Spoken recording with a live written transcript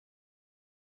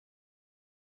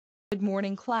Good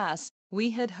morning, class.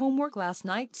 We had homework last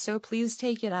night, so please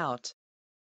take it out.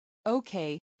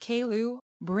 Okay, Kalu,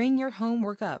 bring your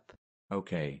homework up.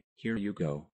 Okay, here you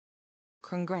go.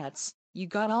 Congrats, you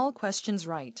got all questions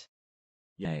right.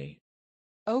 Yay.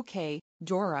 Okay,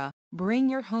 Dora, bring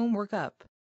your homework up.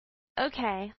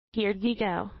 Okay, here you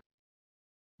go.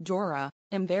 Dora,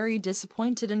 I'm very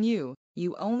disappointed in you.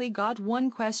 You only got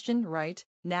one question right.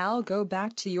 Now go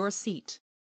back to your seat.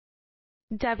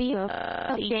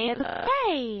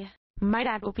 Hey! My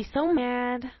dad will be so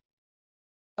mad.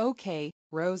 Okay,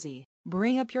 Rosie,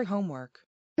 bring up your homework.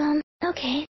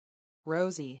 Okay.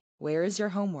 Rosie, where is your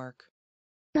homework?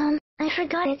 I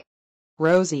forgot it.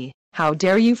 Rosie, how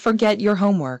dare you forget your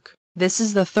homework? This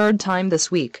is the third time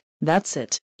this week. That's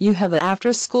it. You have an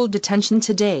after-school detention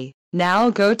today. Now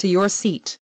go to your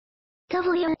seat.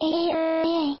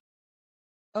 WAAA.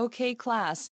 Okay,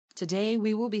 class. Today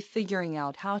we will be figuring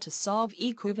out how to solve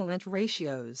equivalent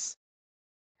ratios.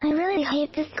 I really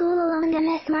hate the school alone,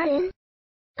 Miss Martin.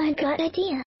 I got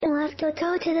idea. Let's go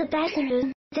to the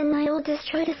bathroom. Then I will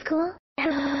destroy the school.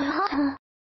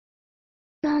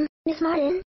 Miss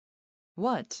Martin,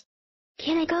 What?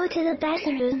 can I go to the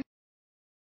bathroom?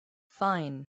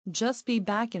 Fine. Just be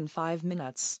back in 5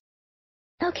 minutes.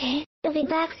 Okay, I'll be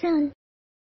back soon.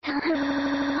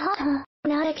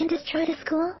 Now I can destroy the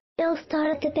school. It'll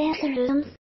start at the bathrooms.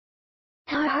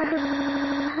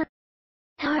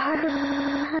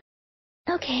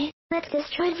 Okay, let's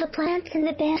destroy the plants in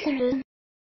the bathroom.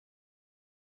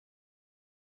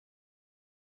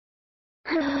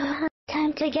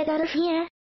 Time to get out of here.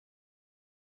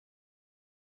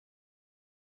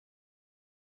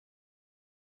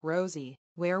 Rosie,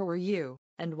 where were you,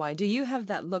 and why do you have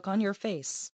that look on your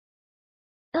face?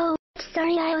 Oh,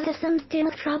 sorry, I was some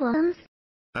student problems.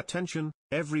 Attention,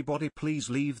 everybody please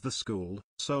leave the school.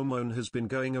 Someone has been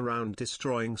going around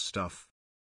destroying stuff.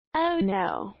 Oh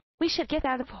no, we should get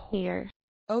out of here.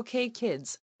 Okay,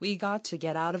 kids, we got to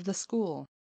get out of the school.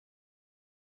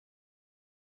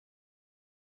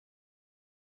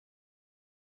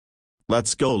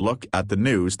 Let's go look at the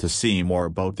news to see more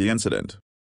about the incident.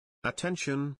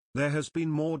 Attention, there has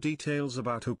been more details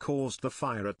about who caused the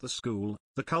fire at the school.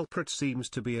 The culprit seems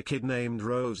to be a kid named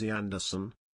Rosie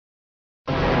Anderson.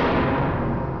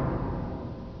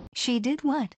 She did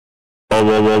what?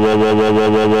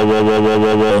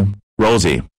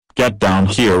 Rosie, get down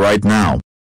here right now.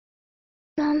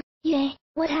 Yay,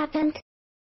 what happened?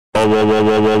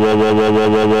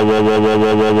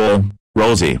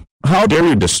 Rosie, how dare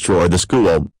you destroy the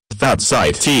school? That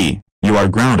site T. You are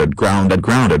grounded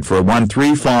for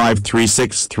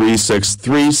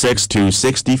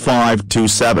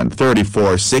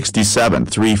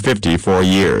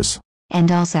 135363626273467 years.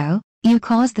 And also, you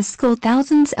caused the school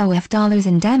thousands of dollars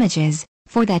in damages.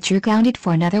 For that you're grounded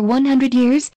for another 100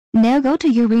 years. Now go to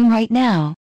your room right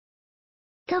now.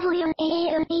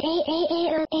 WAAA.